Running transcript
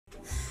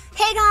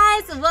Hey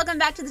guys, welcome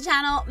back to the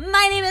channel.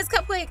 My name is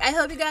Cupquake. I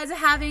hope you guys are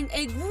having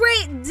a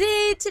great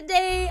day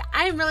today.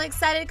 I'm really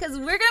excited because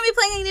we're gonna be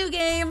playing a new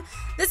game.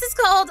 This is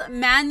called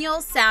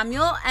Manual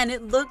Samuel and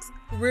it looks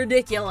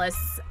ridiculous.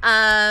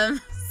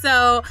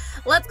 So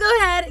let's go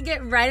ahead and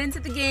get right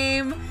into the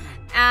game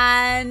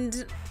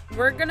and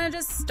we're gonna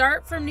just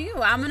start from new.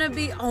 I'm gonna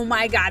be, oh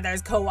my God,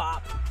 there's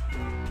co-op.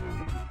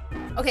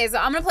 Okay, so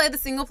I'm gonna play the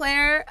single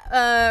player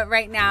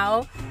right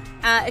now.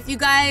 If you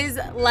guys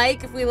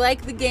if we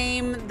like the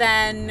game,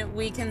 then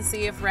we can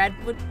see if Red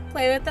would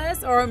play with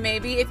us, or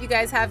maybe if you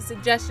guys have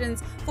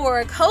suggestions for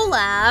a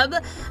collab,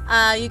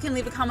 you can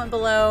leave a comment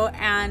below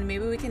and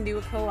maybe we can do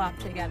a co-op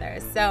together.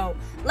 So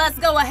let's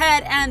go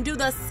ahead and do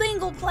the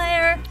single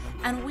player,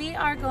 and we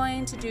are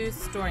going to do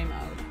story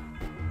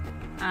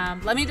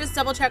mode. Let me just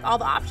double check all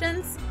the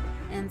options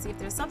and see if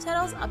there's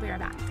subtitles. I'll be right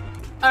back.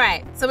 All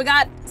right, so we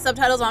got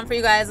subtitles on for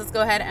you guys. Let's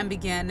go ahead and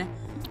begin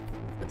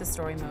with the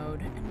story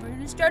mode. And we're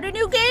gonna start a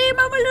new game.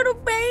 I'm a little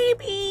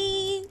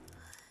baby.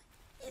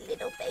 A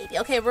little baby.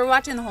 Okay, we're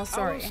watching the whole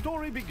story. Our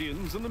story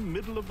begins in the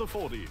middle of the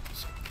 40s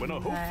when a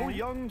hopeful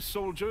young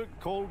soldier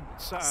called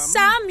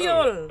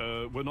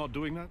Samuel. We're not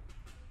doing that?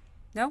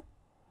 No?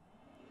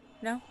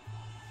 No?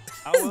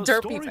 Our Derpy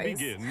story face.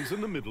 begins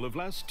in the middle of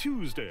last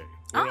Tuesday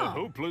where a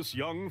hopeless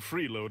young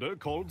freeloader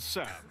called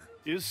Sam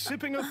is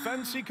sipping a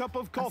fancy cup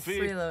of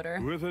coffee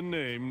with a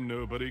name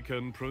nobody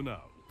can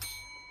pronounce.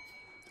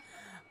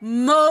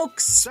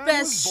 Sam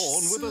was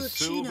born with a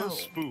silver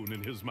spoon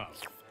in his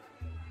mouth.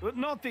 But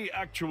not the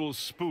actual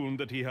spoon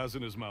that he has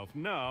in his mouth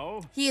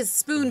now. He is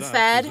spoon-fed.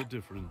 That is a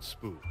different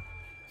spoon.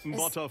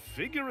 But a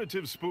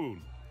figurative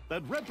spoon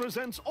that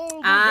represents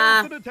all the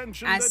love and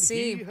attention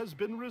he has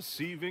been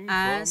receiving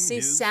from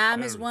his Sam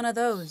parents. is one of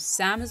those.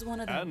 Sam is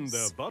one of those. And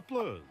their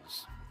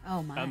butlers.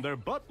 Oh my. And their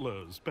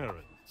butlers'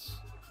 parents.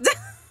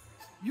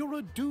 You're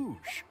a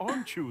douche,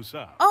 aren't you,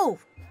 Sam? Oh.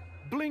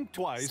 Blink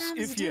twice Sam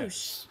if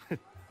yes.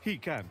 He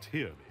can't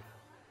hear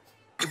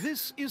me.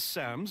 This is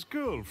Sam's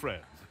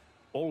girlfriend,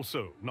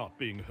 also not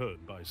being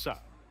heard by Sam.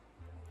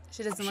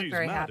 She doesn't look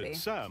very happy.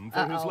 She's mad at Sam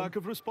for his lack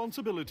of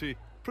responsibility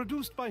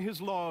produced by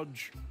his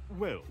large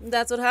wealth.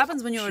 That's what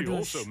happens when you're a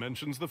douche. She also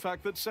mentions the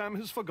fact that Sam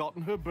has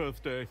forgotten her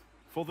birthday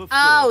for the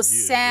third year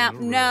Sam,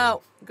 in a row.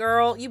 no.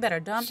 Girl, you better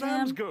dump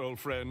Sam's him.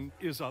 girlfriend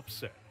is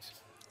upset.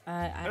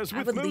 As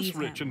with most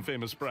rich and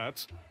famous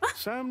brats,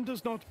 Sam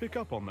does not pick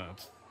up on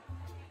that.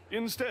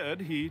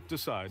 Instead, he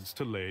decides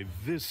to lay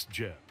this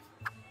gem.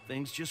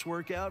 Things just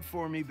work out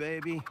for me,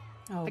 baby.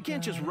 Oh, I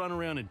can't just run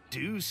around and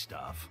do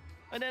stuff.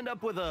 I'd end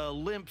up with a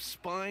limp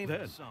spine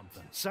or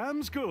something.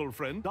 Sam's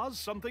girlfriend does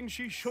something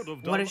she should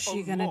have done What is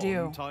she gonna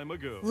do? long time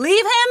ago.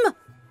 Leave him!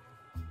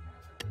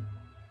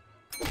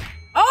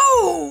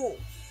 Oh!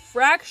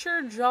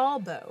 Fractured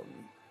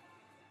jawbone.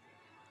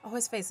 Oh,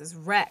 his face is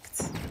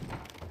wrecked.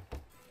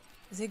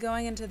 Is he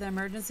going into the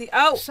emergency?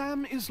 Oh!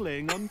 Sam is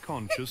laying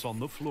unconscious on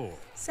the floor.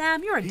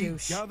 Sam, you're a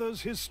douche. He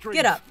gathers his strength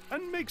Get up.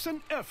 And makes an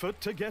effort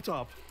to get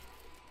up.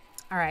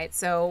 All right,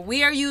 so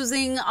we are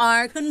using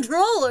our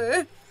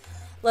controller.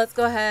 Let's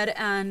go ahead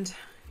and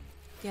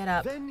get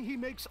up. Then he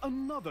makes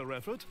another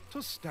effort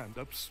to stand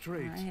up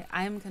straight. All right,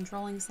 I am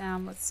controlling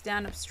Sam. Let's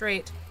stand up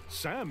straight.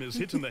 Sam is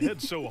hit in the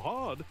head so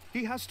hard,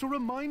 he has to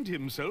remind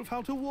himself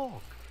how to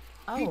walk.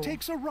 Oh. He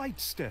takes a right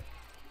step.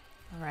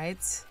 All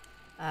right,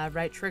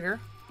 right trigger.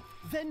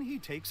 Then he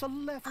takes a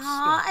left step.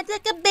 Aw, I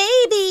took a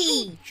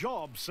baby. Good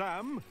job,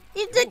 Sam.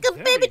 You took a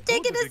baby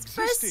taking his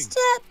first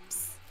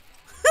steps.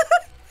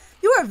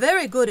 You are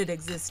very good at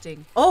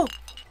existing. Oh.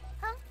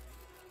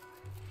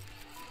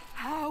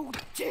 How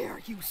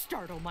dare you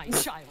startle my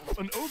child?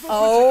 An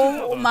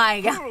Oh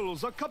my God.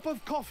 hurls a cup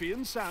of coffee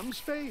in Sam's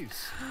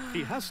face.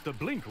 He has to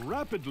blink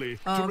rapidly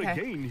to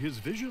regain his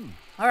vision.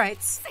 All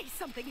right. Say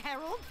something,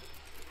 Harold.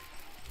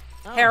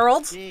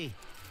 Harold? Gee.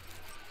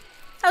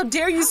 How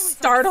dare you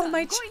startle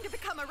my child? Going to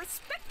become a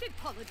respected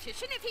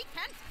politician if he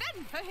can't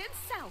fend for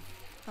himself.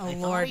 Oh, I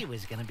Lord. thought he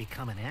was gonna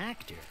become an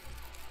actor.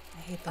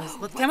 I hate those.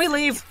 What's Can we the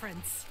leave?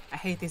 difference? I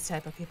hate these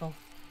type of people.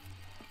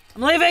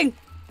 I'm leaving.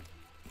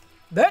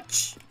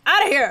 Bitch.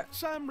 Out of here.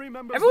 Sam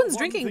remembers Everyone's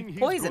the one thing drinking he's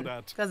poison good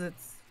at, because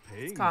it's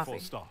paying coffee.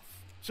 for stuff.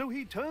 So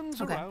he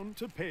turns around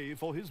to pay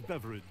for his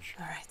beverage.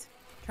 All right.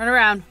 Turn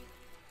around.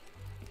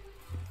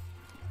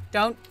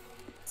 Don't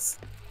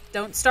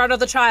startle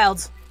the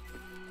child.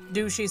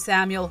 Douchey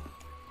Samuel.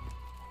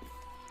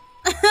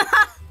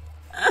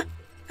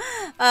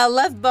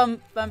 Left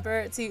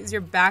bumper to use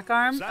your back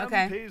arm. Sam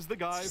Okay. pays the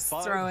guy Just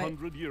throw it.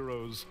 500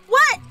 euros.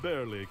 What?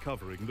 Barely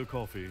covering the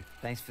coffee.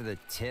 Thanks for the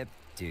tip,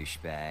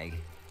 douchebag.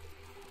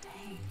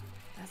 Dang,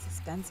 that's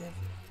expensive.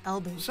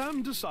 Elbow.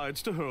 Sam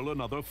decides to hurl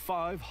another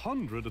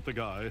 500 at the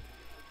guy.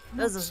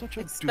 There's Not such a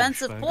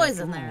expensive douchebag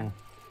poison after there. all.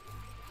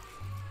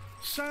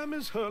 Sam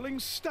is hurling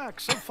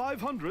stacks of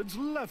 500s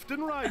left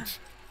and right.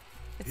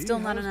 It's still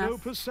not He has no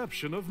enough.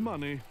 perception of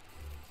money.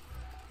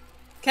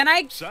 Can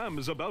I? Sam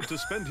is about to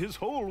spend his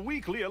whole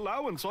weekly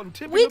allowance on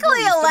tipping Weekly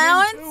a barista named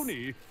allowance?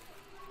 Tony.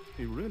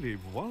 He really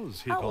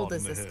was hit How hard old in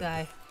is the this head.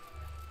 guy?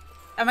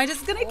 Am I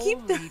just gonna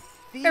keep the? Holy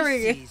There we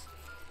go. feces.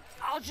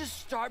 I'll just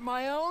start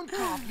my own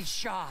coffee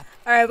shop.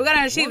 All right, we got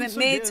an achievement. Once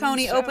Made again,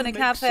 Tony Sam open a makes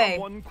cafe.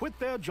 Someone quit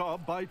their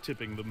job by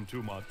tipping them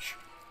too much.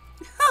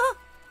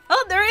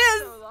 Oh, there he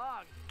is. So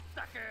long,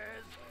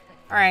 suckers.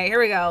 All right, here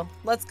we go.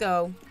 Let's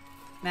go.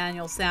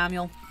 Manuel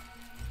Samuel.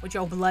 With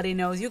your bloody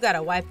nose. You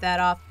gotta wipe that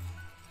off.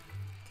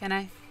 Can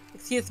I?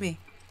 Excuse me.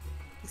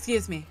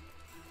 Excuse me.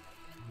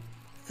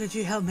 Could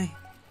you help me?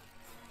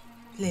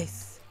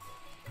 Please.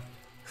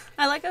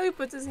 I like how he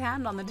puts his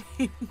hand on the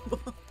table.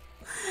 All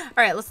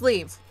right, let's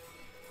leave.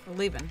 We're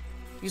leaving.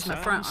 Use my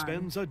front arm. Sam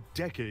spends a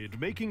decade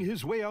making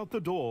his way out the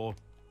door,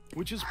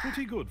 which is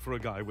pretty good for a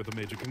guy with a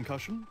major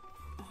concussion.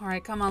 All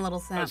right, come on, little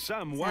Sam. As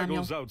Sam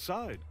waggles Samuel.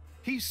 outside,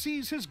 he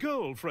sees his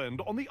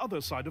girlfriend on the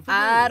other side of the road.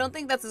 I don't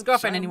think that's his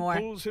girlfriend Sam anymore.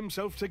 pulls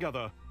himself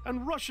together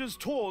and rushes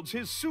towards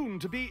his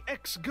soon-to-be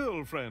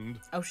ex-girlfriend.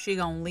 Oh, she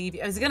gonna leave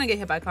you. Is he gonna get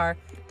hit by a car?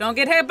 Don't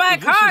get hit by a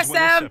This car, is when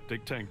Sam! a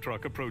septic tank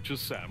truck approaches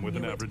Sam with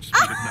an average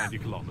speed of 90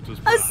 kilometers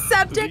per A hour.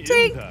 septic The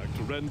tank?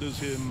 impact renders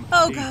him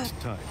Oh, 8 God.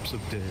 types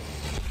of dead.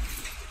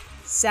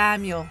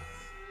 Samuel.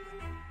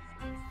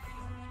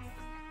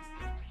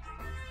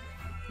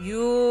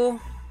 You...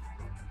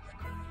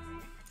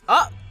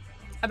 Oh!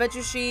 I bet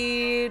you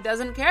she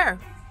doesn't care.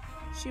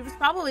 She was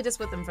probably just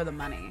with him for the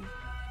money.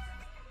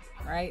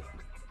 Right?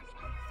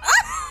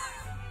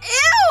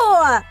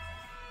 Ew!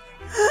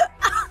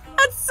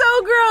 That's so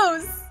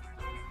gross!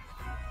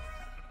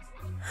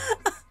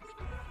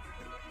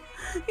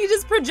 He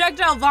just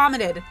projectile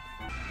vomited.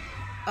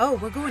 Oh,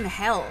 we're going to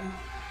hell.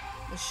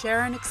 The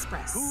Sharon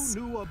Express.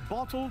 Who knew a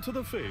bottle to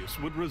the face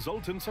would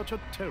result in such a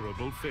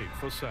terrible fate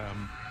for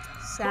Sam?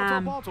 But a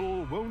Sam.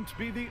 bottle won't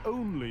be the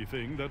only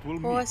thing that will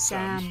Poor meet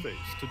Sam's Sam. face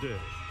today.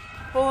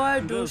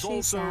 Poor There's douchey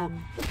also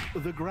Sam.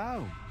 the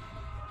ground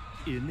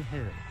in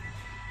hell.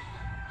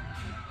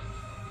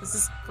 This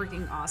is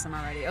freaking awesome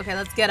already. Okay,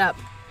 let's get up.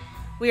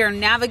 We are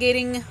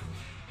navigating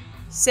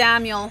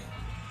Samuel.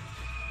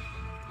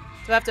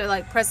 Do I have to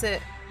like press it?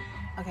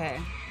 Okay,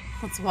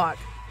 let's walk.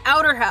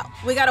 Outer hell.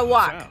 We gotta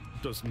walk. Sam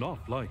does not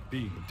like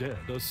being dead.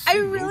 I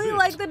really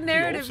like the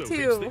narrative, he also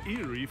too. Hates the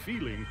eerie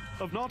feeling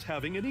of not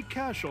having any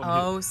cash on him.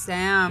 Oh,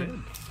 Sam.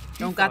 Then he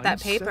Don't got that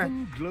finds paper.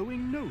 7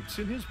 glowing notes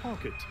in his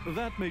pocket.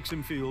 That makes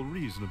him feel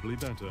reasonably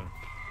better.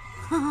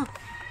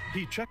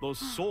 He checked the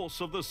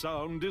source of the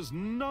sound is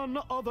none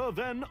other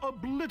than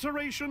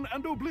obliteration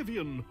and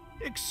oblivion,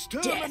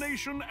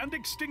 extermination and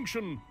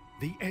extinction,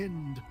 the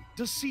end,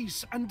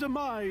 decease and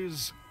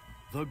demise,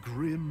 the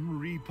Grim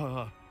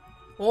Reaper.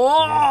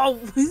 Oh,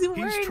 he's He's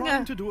wearing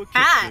trying a to do a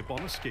hat. kickflip on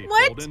a skateboard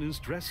What? and is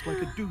dressed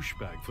like a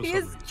douchebag for He some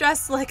is reason.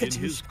 dressed like a In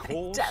his douchebag.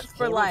 coarse, Death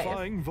for life.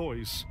 horrifying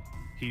voice,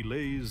 he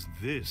lays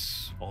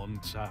this on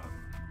Sam.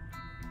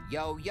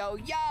 Yo, yo,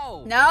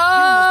 yo!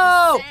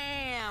 No! You must be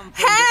Sam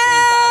from Hell!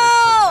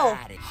 the info was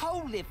provided.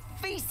 Holy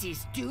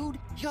feces, dude!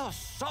 Your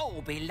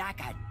soul be like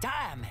a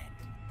diamond.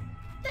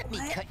 Let me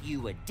cut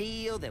you a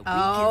deal that we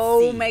Oh,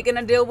 can see. making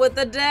a deal with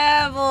the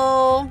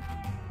devil.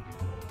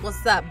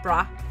 What's up,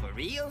 brah? For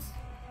reals?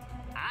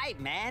 Aight,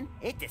 man.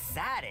 It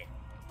decided.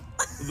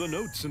 The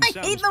notes in I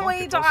Sam's hate the way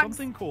he pocket are talks.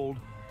 something called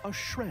a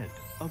shred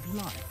of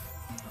life.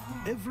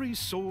 Every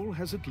soul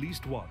has at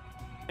least one,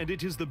 and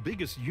it is the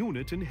biggest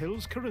unit in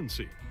Hell's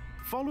currency,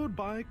 followed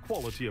by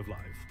quality of life,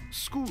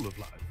 school of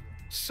life,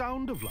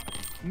 sound of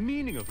life,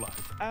 meaning of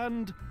life,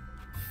 and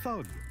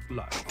thug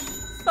life.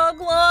 Thug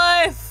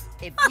life.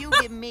 If you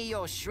give me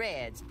your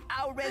shreds,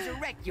 I'll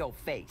resurrect your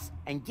face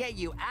and get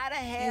you out of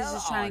hell.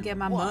 just trying to on get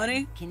my one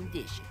money?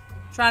 condition.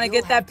 Trying to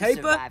You'll get that have to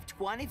paper? survive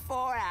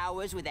 24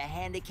 hours with a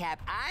handicap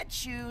I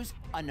choose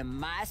under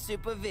my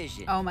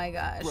supervision. Oh my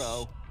gosh. Bro.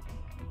 All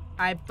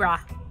right, brah.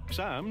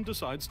 Sam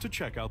decides to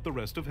check out the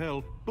rest of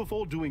Hell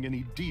before doing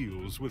any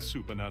deals with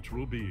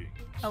supernatural beings.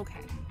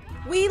 Okay.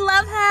 We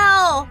love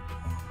hell.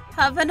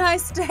 Have a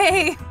nice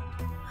day.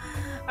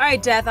 All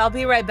right, Death. I'll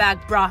be right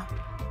back, brah.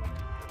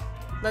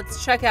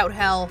 Let's check out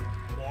hell.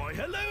 Why,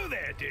 hello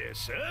there, dear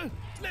sir.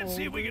 Let's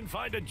see if we can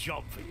find a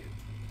job for you.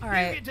 All You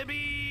right. get to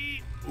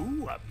be,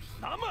 a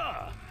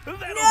plumber. That'll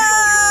be No!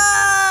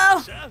 all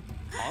yours, sir.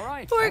 All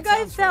right. Poor that guy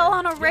sounds fell fair.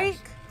 on a rake.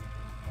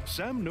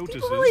 Sam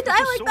notices really that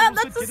die the like souls that?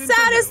 That's get the into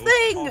saddest Hell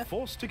thing. are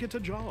forced to get a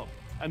job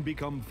and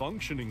become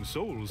functioning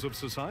souls of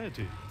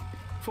society.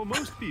 For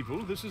most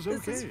people, this is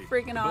okay. This is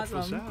freaking but for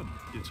awesome. Sam,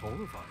 it's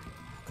horrifying.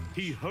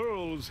 He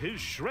hurls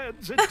his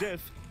shreds at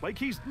death like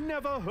he's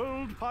never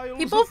hurled piles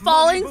People of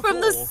money falling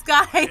from the before.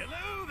 sky.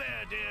 Hello there,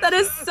 dear That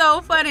is sir.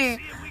 so funny.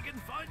 See if we can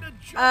find a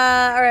job.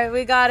 All right,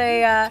 we got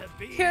a To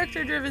be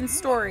character-driven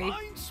story.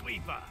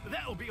 Minesweeper.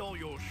 That'll be all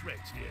your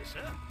shreds, dear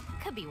sir.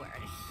 Could be worse.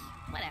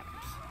 Whatever.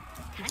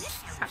 Kind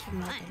of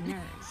Talking like a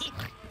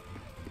nerd.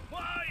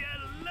 Why,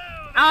 hello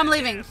Oh, I'm there,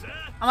 leaving. dear sir.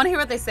 I want to hear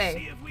what they See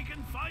say. if we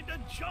can find a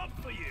job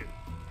for you.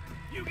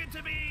 You get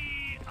to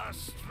be a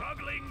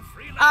struggling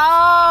freelance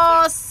Oh,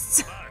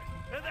 artist.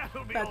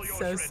 That'll be all that's your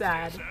so shreds,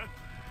 sad. dear sir.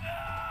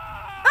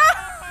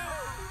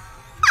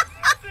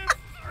 This is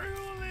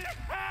truly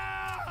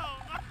hell.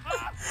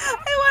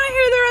 I want to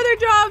hear their other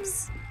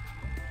jobs.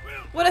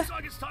 Well, What looks if-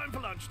 like it's time for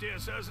lunch, dear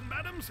sirs and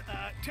madams.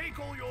 Take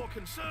all your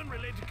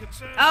concern-related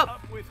concerns Oh.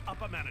 up with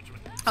upper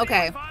management. See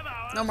Okay. you in 5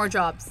 hours. No more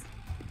jobs.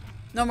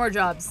 No more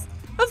jobs.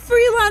 A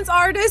freelance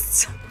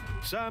artist.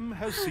 Sam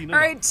has seen All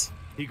enough. right.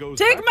 He goes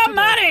Take back my to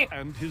money! that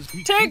and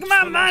he Take keeps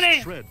my the last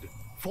money! shred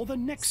for the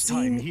next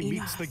Seen time he meets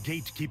enough. the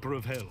gatekeeper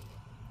of hell.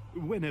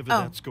 Whenever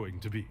Oh. that's going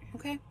to be.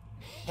 Okay.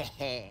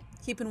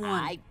 Keeping one.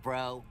 Alright,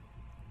 bro.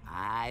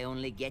 I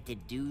only get to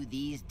do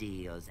these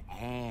deals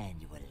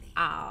annually.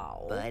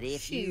 Ow. But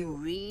if you shoot.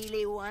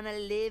 really want to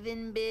live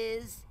in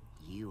biz,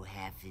 you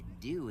have to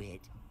do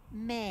it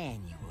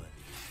manually.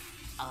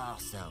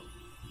 Also,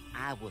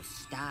 I will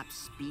stop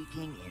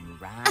speaking in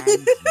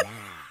rhymes now.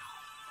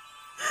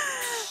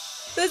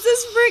 This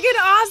is freaking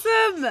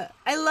awesome.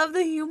 I love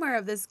the humor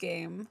of this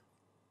game.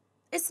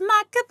 It's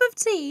my cup of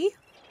tea.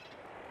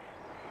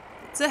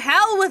 To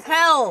hell with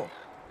hell.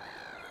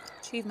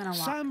 Achievement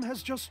unlocked. Sam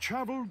has just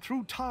traveled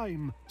through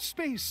time,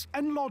 space,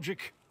 and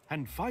logic,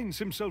 and finds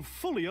himself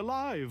fully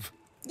alive.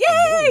 And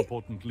more Yay!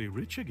 importantly,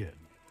 rich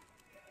again.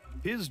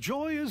 His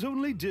joy is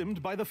only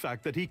dimmed by the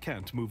fact that he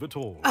can't move at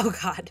all. Oh,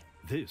 God.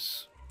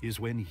 This is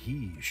when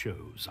he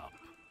shows up.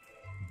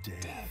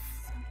 Death.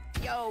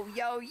 Yo,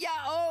 yo, yo!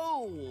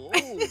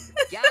 Oh,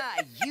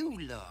 God, you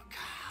look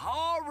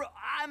horrible.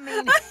 I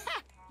mean,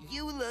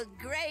 you look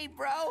great,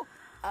 bro.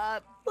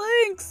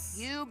 Thanks.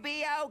 You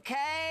be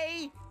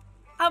okay?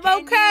 I'm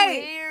Can okay.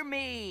 you hear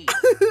me?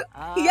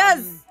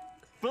 Yes.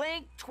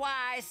 Blink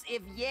twice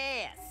if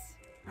yes.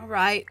 All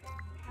right.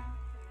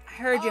 I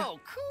heard you. Oh,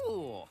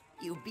 cool.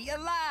 You be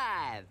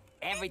alive.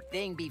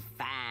 Everything be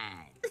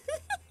fine.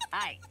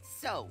 Alright,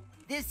 so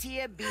this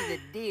here be the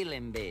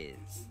dealing biz.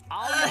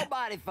 All your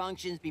body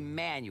functions be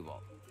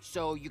manual,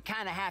 so you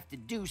kind of have to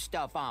do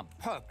stuff on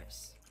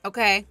purpose.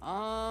 Okay.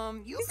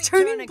 You He's be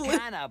turning turning blue.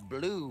 kind of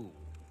blue.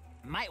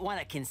 Might want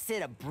to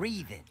consider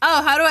breathing.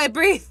 Oh, how do I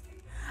breathe?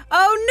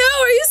 Oh,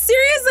 no. Are you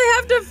serious? I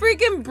have to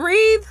freaking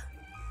breathe?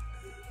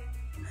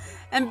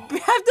 And have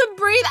to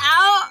breathe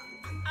out?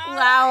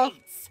 Wow. Alright,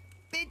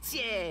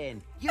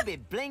 bitchin'. You be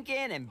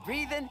blinking and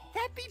breathing.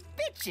 That be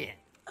bitchin'.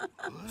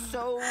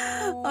 So,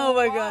 Oh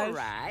my gosh.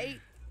 alright.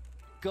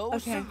 Go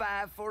Okay.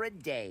 survive for a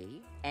day,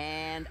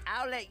 and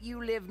I'll let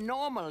you live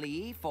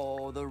normally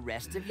for the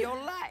rest of your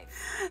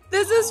life.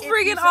 This is If you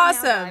freaking somehow die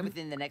awesome.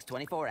 within the next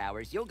 24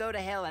 hours, you'll go to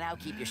hell and I'll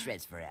keep your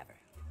shreds forever.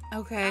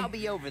 Okay. I'll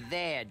be over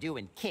there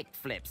doing kick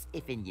flips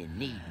if you need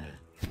me.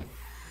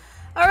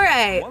 All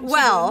right. Once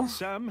Well, again,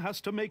 Sam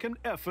has to make an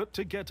effort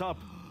to get up.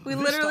 we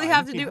This literally time,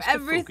 have to he do has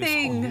focus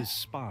everything. on his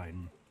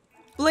spine.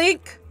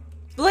 blink.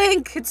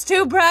 Blink. It's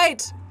too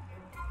bright.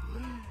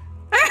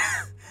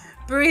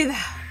 Breathe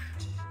out.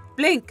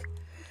 Blink.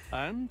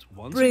 And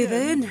once Breathe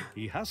again, in.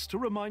 he has to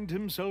remind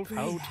himself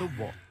how to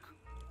walk.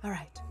 All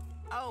right.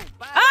 Oh,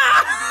 bye,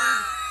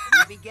 Ah!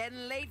 dude. You be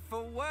getting late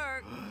for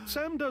work.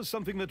 Sam does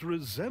something that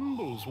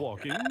resembles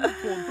walking toward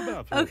the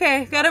bathroom.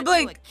 Okay. Gotta Do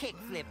blink. a kick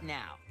flip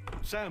now.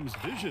 Sam's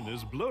vision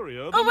is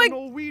blurrier Oh than my- a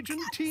Norwegian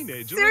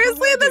teenager.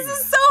 Seriously, at a this wedding.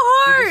 is so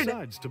He hard.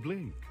 decides to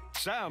blink.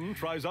 Sam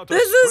tries out a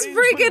This is strange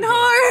freaking maneuver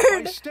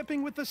hard. by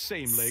stepping with the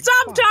same leg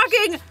Stop twice.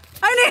 talking.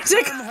 I need to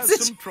Sam has some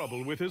concentrate.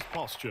 trouble with his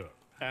posture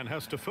and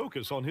has to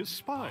focus on his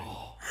spine.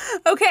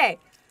 Okay.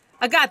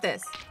 I got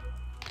this.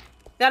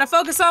 Gotta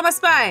focus on my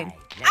spine.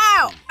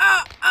 Ow.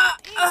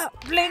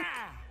 Blink.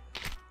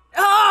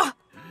 Oh.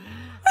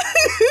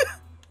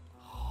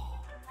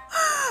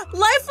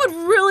 Life would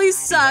really He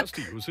suck has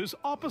to use his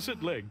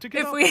opposite leg to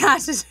get if up. we had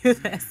to do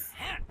this.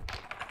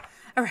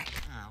 All right.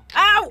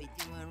 Ow.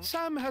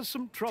 Sam has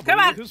some trouble Come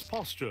on. with his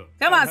posture.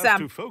 Come and on, has Sam.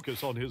 to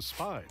focus on his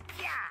spine.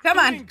 Come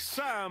on. Blink,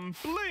 Sam,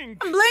 blink.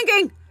 I'm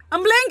blinking.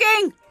 I'm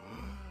blinking.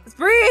 Let's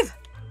breathe.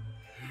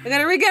 I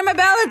gotta regain my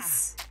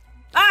balance.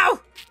 Ow.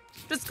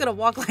 Just gonna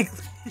walk like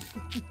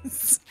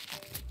this.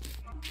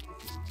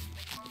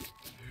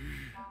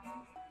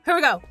 Here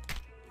we go.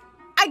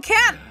 I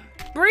can't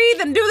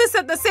breathe and do this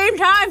at the same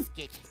time.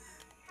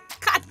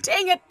 God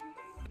dang it.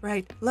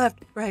 Right, left,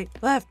 right,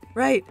 left,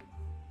 right.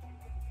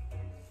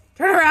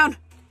 Turn around.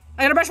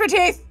 I gotta brush my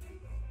teeth.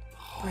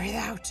 Breathe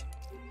out.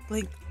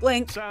 Blink,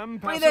 blink. Sam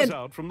Breathe passes in.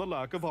 out from the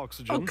lack of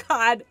oxygen. Oh,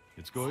 God.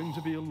 It's going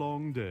to be a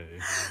long day.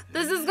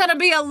 This is gonna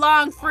be a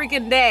long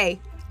freaking day.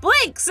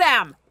 Blink,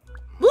 Sam.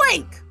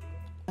 Blink.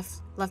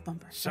 Left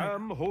bumper.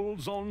 Sam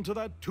holds on to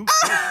that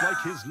toothbrush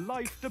like his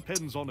life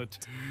depends on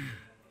it.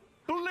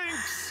 Blink,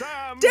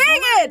 Sam! Dang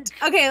blink! it!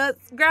 Okay,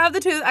 let's grab the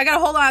tooth. I gotta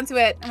hold on to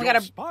it. And we Your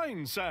gotta.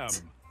 spine, Sam.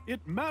 It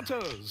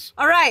matters.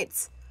 All right.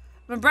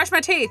 I'm gonna brush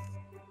my teeth.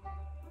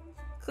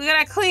 We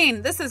gotta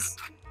clean. This is.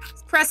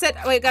 Let's press it.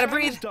 Wait, gotta Sam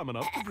breathe. is dumb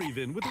enough to breathe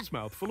in with his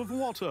mouth full of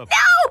water.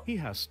 No! He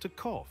has to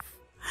cough.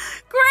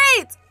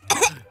 Great!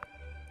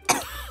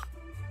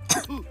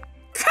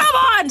 Come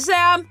on,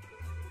 Sam!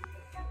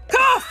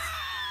 Cough!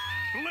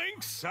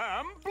 Blink,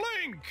 Sam,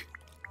 blink!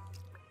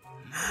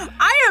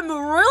 I am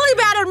really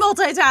bad at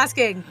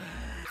multitasking.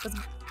 Let's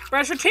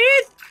brush your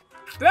teeth.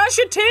 Brush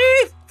your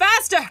teeth.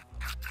 Faster.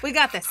 We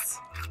got this.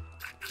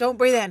 Don't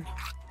breathe in.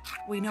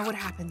 We know what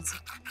happens.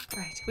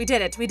 Right, we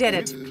did it. We did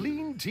it. With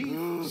clean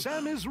teeth,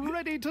 Sam is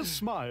ready to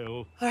smile.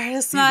 All right, a He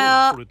won't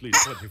smile. for at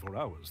least 24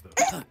 hours, though.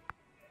 Smile!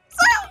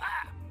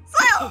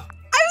 Smile!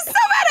 I'm so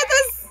bad at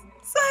this!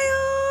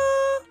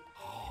 Smile!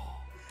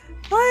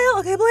 Smile.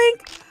 Okay,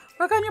 blink.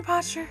 Work on your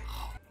posture.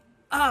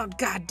 Oh,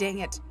 god dang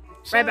it.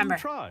 Sam Remember.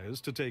 tries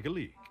to take a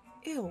leak.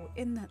 Ew,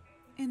 in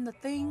the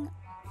thing.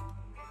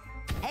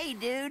 Hey,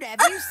 dude, have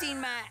you seen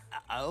my...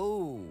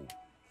 Oh.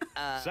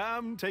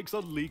 Sam takes a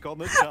leak on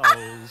the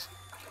towels.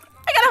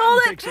 I gotta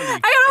hold it. takes a leak I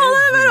gotta hold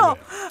it in the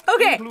middle.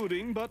 Okay.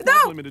 Including, but No.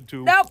 not limited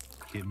to, Nope.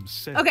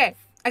 himself. Okay.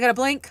 I gotta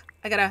blink.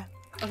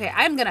 Okay,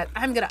 I'm gonna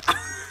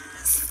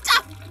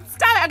Stop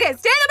it. Okay,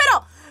 stay in the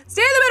middle.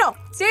 Stay in the middle.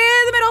 Stay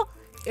in the middle.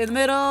 In the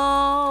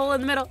middle.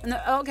 In the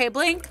middle. Okay,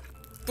 blink.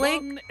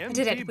 Blink. One I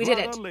did it. empty We did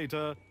bladder it.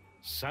 later,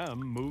 Sam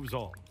moves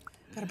on.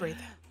 Gotta breathe.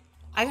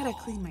 I gotta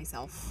clean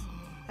myself.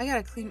 I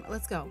gotta clean.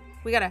 Let's go.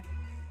 We gotta.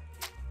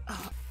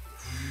 Oh.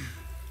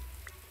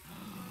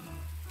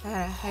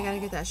 I gotta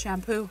get that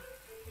shampoo.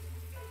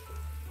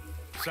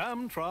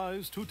 Sam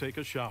tries to take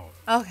a shower.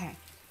 Okay.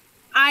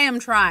 I am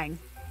trying.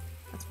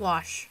 Let's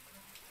wash.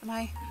 Am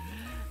I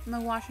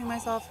washing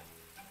myself?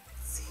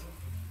 Let's see.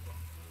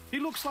 He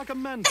looks like a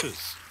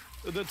mantis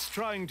that's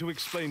trying to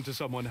explain to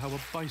someone how a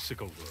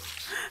bicycle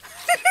works.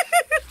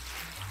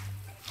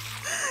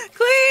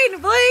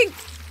 Clean, blink.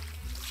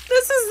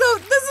 This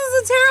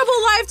is a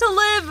terrible life to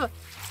live.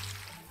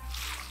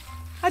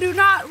 I do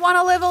not want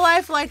to live a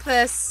life like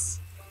this.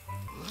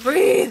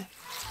 Breathe.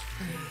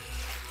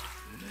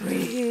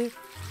 Breathe.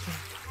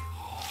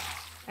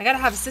 I gotta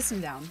have a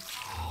system down.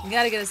 We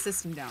gotta get a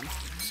system down.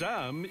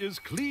 Sam is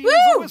clean Woo!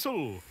 as a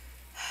whistle.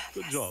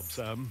 Good job,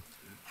 Sam.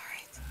 All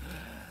right.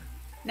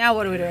 Now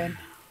what are we doing?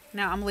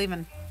 Now I'm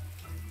leaving.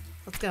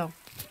 Let's go.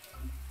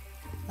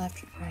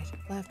 Left, right.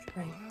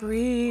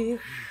 Breathe.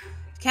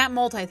 Can't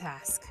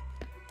multitask.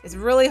 It's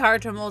really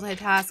hard to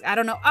multitask. I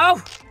don't know.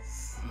 Oh!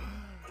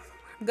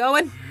 I'm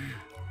going.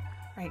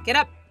 All right, get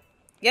up.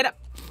 Get up.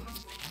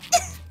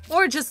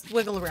 Or just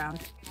wiggle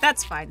around.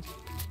 That's fine.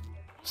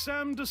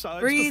 Sam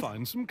decides Breathe. to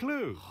find some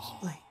clues.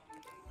 Blink.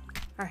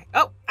 All right.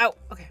 Oh, ow.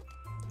 Okay.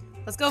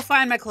 Let's go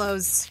find my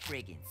clothes.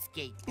 Friggin'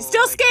 skateboard. You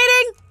still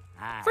skating?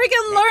 Ah,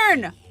 Freaking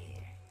let's learn. see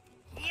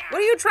here. What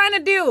are you trying to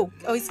do?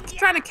 Oh, he's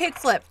trying to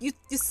kickflip. You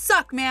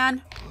suck,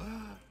 man.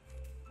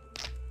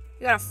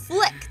 You got a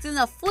flick. It's in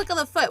the flick of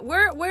the foot.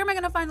 Where am I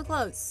gonna find the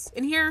clothes?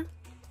 In here?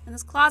 In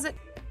this closet?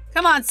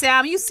 Come on,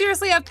 Sam. You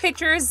seriously have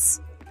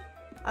pictures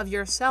of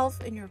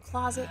yourself in your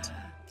closet?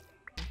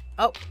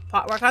 Oh,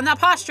 work on that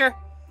posture.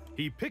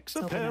 He picks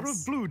a Let's pair open of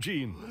this. blue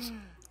jeans.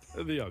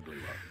 The ugly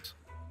ones.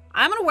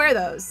 I'm gonna wear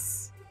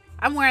those.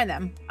 I'm wearing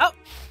them. Oh,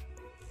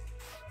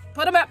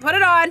 put them up. Put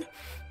it on.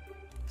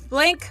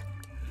 Blink.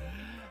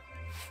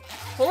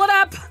 Pull it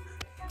up.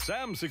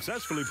 Sam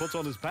successfully puts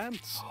on his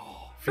pants.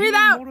 Breathe Feeling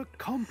out. more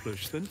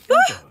accomplished than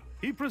ever,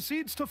 he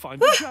proceeds to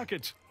find a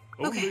jacket.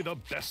 Only the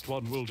best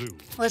one will do.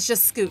 Let's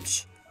just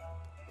scooch.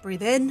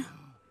 Breathe in.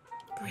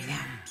 Breathe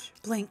out.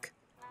 Blink.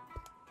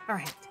 All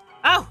right.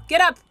 Oh,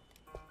 get up.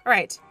 All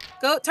right.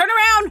 Go. Turn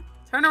around.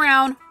 Turn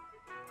around.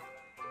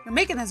 You're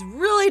making this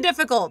really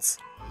difficult.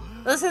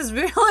 This is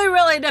really,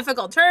 really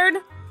difficult. Turn.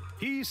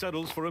 He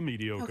settles for a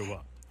mediocre one.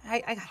 I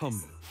got Humble.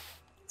 this.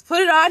 Let's put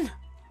it on.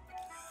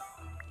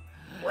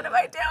 What am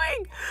I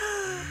doing?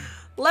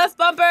 Left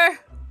bumper.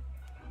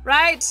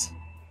 Right.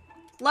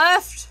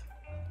 Left.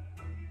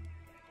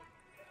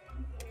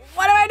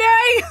 What am I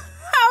doing?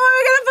 How am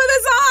I gonna put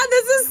this on?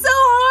 This is so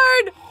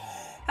hard.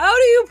 How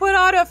do you put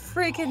on a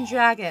freaking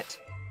jacket?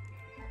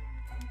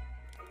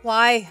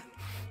 Why?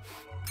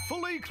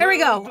 Fully Here we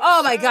go. clothed,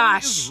 Oh my Sam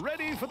gosh. is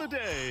ready for the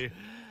day.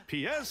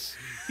 P.S.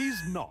 He's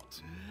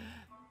not.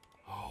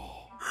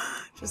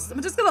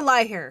 I'm just gonna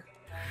lie here.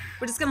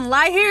 We're just gonna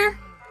lie here.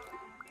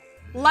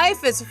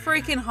 Life is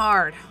freaking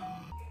hard.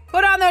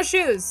 Put on those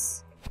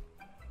shoes.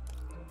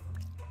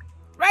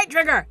 Right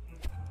trigger.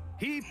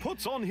 He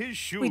puts on his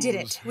shoes. We did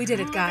it. We did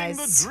it, living guys.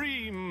 the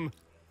dream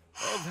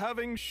of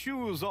having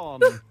shoes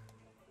on.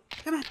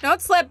 Come on,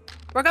 don't slip.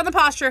 Work on the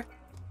posture.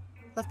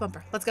 Left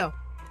bumper. Let's go.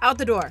 Out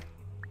the door.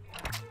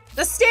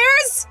 The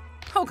stairs?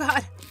 Oh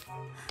God.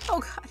 Oh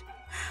God.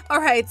 All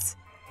right.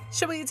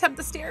 Should we attempt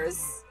the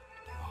stairs?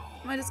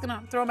 Am I just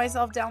gonna throw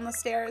myself down the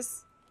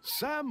stairs?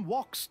 Sam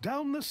walks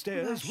down the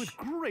stairs Gosh. with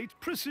great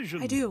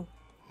precision. I do.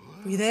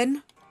 Breathe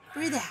in,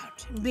 breathe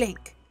out, and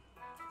blink.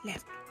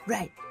 Left,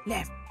 right,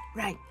 left,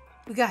 right.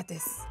 We got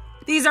this.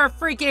 These are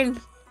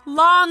freaking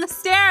long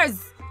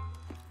stairs.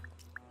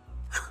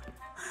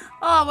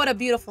 Oh, what a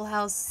beautiful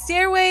house.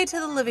 Stairway to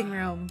the living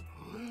room.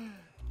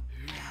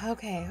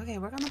 Okay,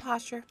 work on the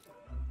posture.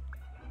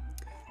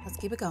 Let's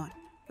keep it going.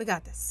 We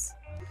got this.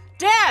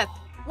 Death,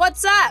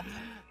 what's up?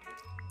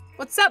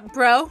 What's up,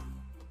 bro?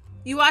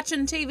 You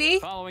watching TV?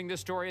 Following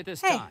this story at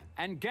this Hey. time,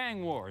 and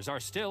gang wars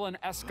are still an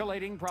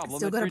escalating problem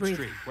Still at gotta Bridge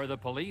breathe. Street, where the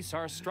police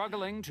are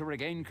struggling to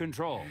regain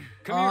control.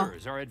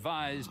 Commuters are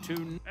advised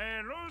to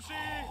Hey, Lucy,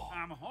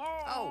 I'm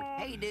home. Oh,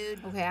 hey,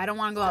 dude. Okay, I don't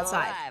want to go Still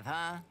outside. alive,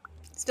 huh?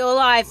 Still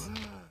alive.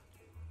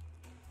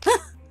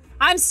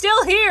 I'm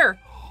still here.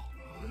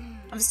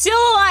 I'm still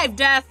alive,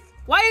 Death.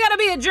 Why you gotta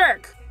be a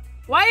jerk?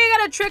 Why you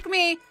gotta trick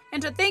me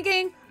into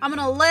thinking I'm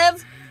gonna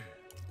live?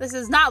 This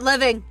is not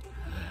living.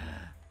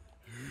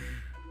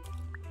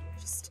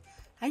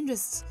 I'm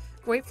just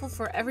grateful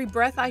for every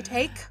breath I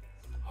take.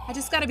 I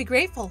just gotta be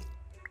grateful.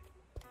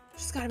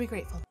 Just gotta be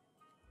grateful.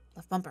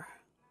 Left bumper.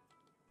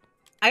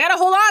 I gotta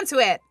hold on to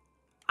it.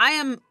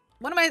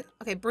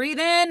 Okay, breathe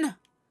in,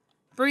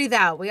 breathe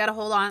out. We gotta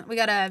hold on. We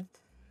gotta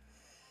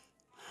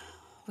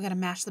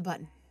mash the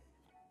button.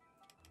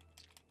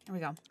 Here we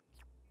go.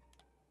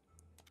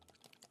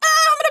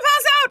 Oh, I'm gonna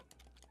pass out.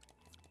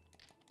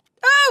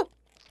 Oh,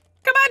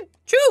 come on,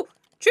 chew,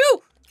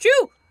 chew,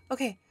 chew.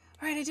 Okay,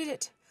 all right, I did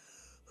it.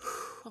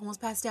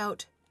 Almost passed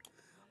out.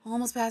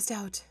 Almost passed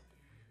out.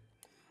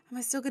 Am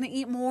I still gonna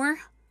eat more?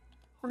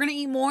 We're gonna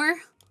eat more?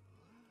 Okay.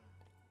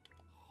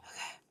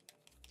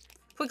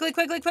 Quickly,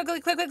 quickly,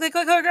 quickly, quickly,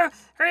 quickly, quickly.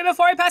 Hurry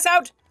before I pass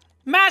out.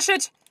 Mash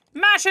it.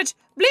 Mash it.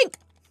 Blink.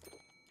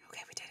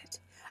 Okay, we did it.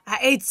 I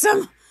ate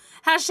some.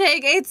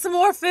 Hashtag ate some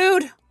more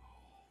food. I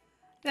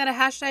gotta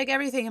hashtag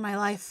everything in my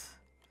life.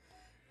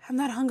 I'm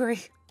not hungry.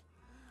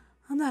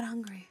 I'm not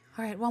hungry.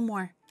 All right, one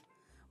more.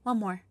 One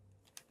more.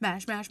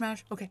 Mash, mash,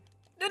 mash. Okay.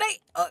 Did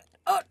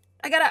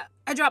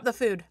I dropped the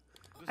food.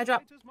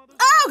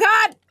 Oh,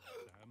 God!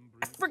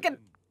 I freaking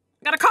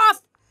got a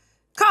cough.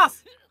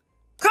 Cough.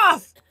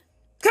 Cough.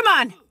 Come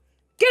on.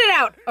 Get it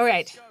out. All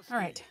right. All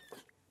right.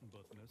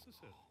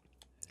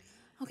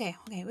 Okay,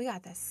 okay, we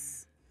got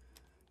this.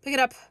 Pick it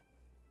up.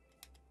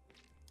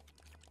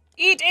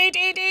 Eat, eat,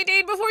 eat, eat,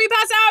 eat before you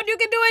pass out. You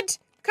can do it.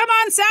 Come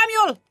on,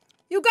 Samuel.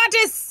 You got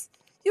this.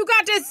 You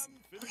got this.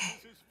 Okay.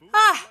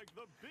 Ah.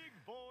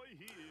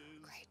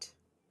 Great.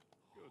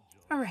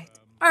 All right.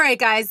 All right,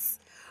 guys.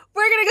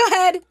 We're going to go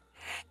ahead and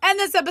end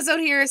this episode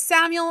here.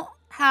 Samuel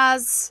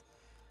has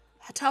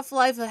a tough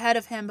life ahead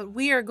of him, but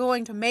we are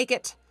going to make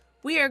it.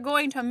 We are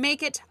going to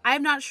make it.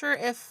 I'm not sure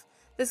if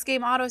this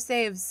game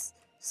auto-saves,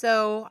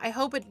 so I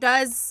hope it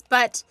does,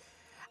 but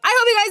I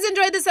hope you guys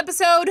enjoyed this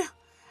episode.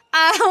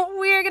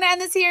 We're going to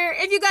end this here.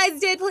 If you guys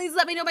did, please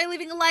let me know by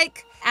leaving a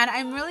like, and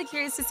I'm really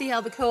curious to see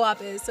how the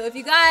co-op is, so if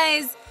you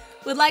guys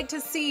would like to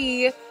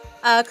see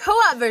a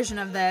co-op version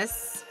of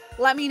this,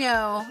 let me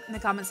know in the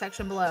comment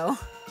section below.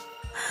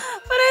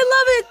 But I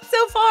love it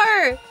so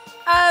far.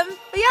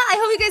 But yeah, I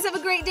hope you guys have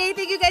a great day.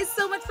 Thank you guys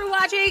so much for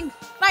watching.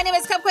 My name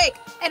is Cupquake,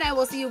 and I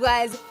will see you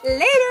guys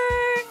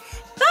later.